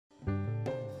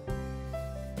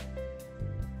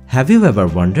Have you ever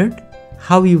wondered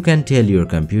how you can tell your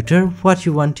computer what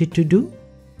you want it to do?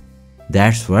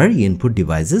 That's where input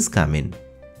devices come in.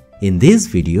 In this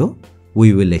video,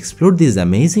 we will explore these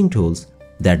amazing tools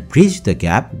that bridge the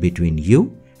gap between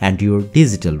you and your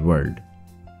digital world.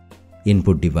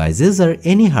 Input devices are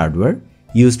any hardware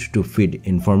used to feed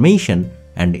information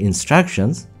and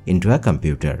instructions into a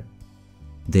computer.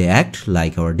 They act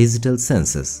like our digital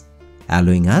senses,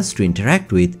 allowing us to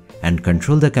interact with and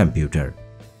control the computer.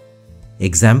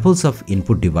 Examples of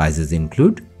input devices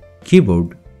include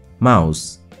keyboard,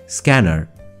 mouse, scanner,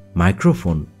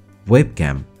 microphone,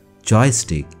 webcam,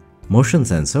 joystick, motion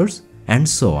sensors, and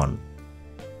so on.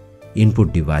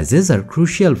 Input devices are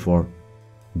crucial for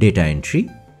data entry,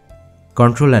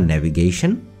 control and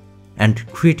navigation,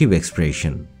 and creative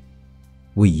expression.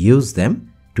 We use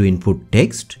them to input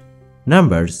text,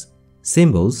 numbers,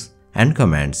 symbols, and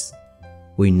commands.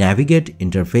 We navigate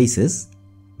interfaces,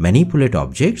 manipulate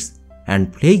objects,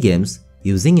 and play games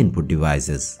using input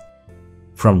devices.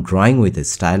 From drawing with a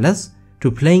stylus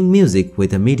to playing music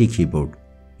with a MIDI keyboard,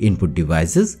 input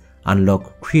devices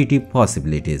unlock creative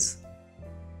possibilities.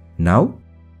 Now,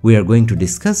 we are going to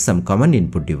discuss some common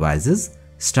input devices,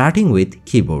 starting with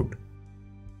keyboard.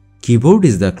 Keyboard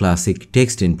is the classic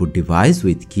text input device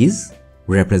with keys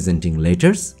representing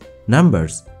letters,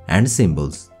 numbers, and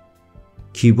symbols.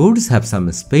 Keyboards have some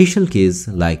special keys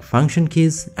like function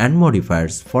keys and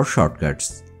modifiers for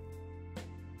shortcuts.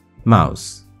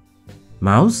 Mouse.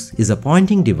 Mouse is a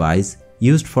pointing device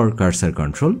used for cursor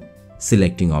control,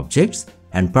 selecting objects,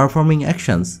 and performing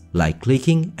actions like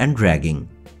clicking and dragging.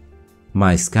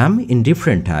 Mice come in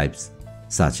different types,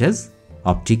 such as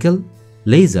optical,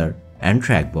 laser, and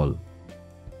trackball.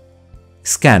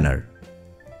 Scanner.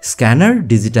 Scanner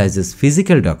digitizes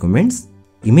physical documents,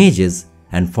 images,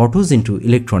 and photos into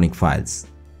electronic files.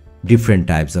 Different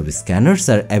types of scanners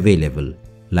are available,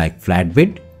 like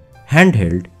flatbed,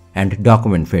 handheld, and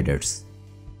document feeders.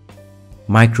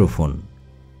 Microphone.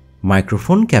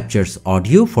 Microphone captures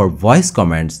audio for voice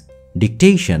commands,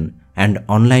 dictation, and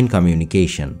online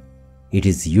communication. It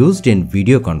is used in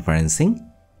video conferencing,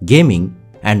 gaming,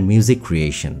 and music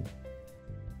creation.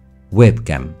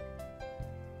 Webcam.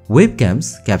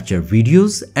 Webcams capture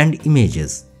videos and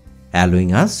images,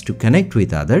 allowing us to connect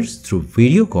with others through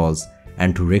video calls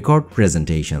and to record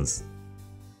presentations.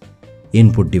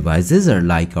 Input devices are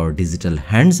like our digital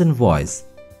hands and voice,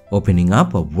 opening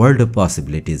up a world of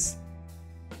possibilities.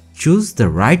 Choose the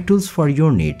right tools for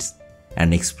your needs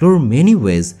and explore many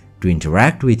ways to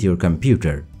interact with your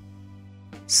computer.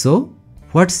 So,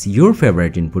 what's your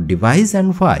favorite input device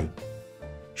and why?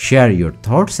 Share your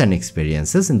thoughts and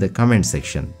experiences in the comment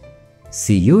section.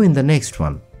 See you in the next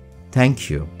one. Thank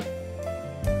you.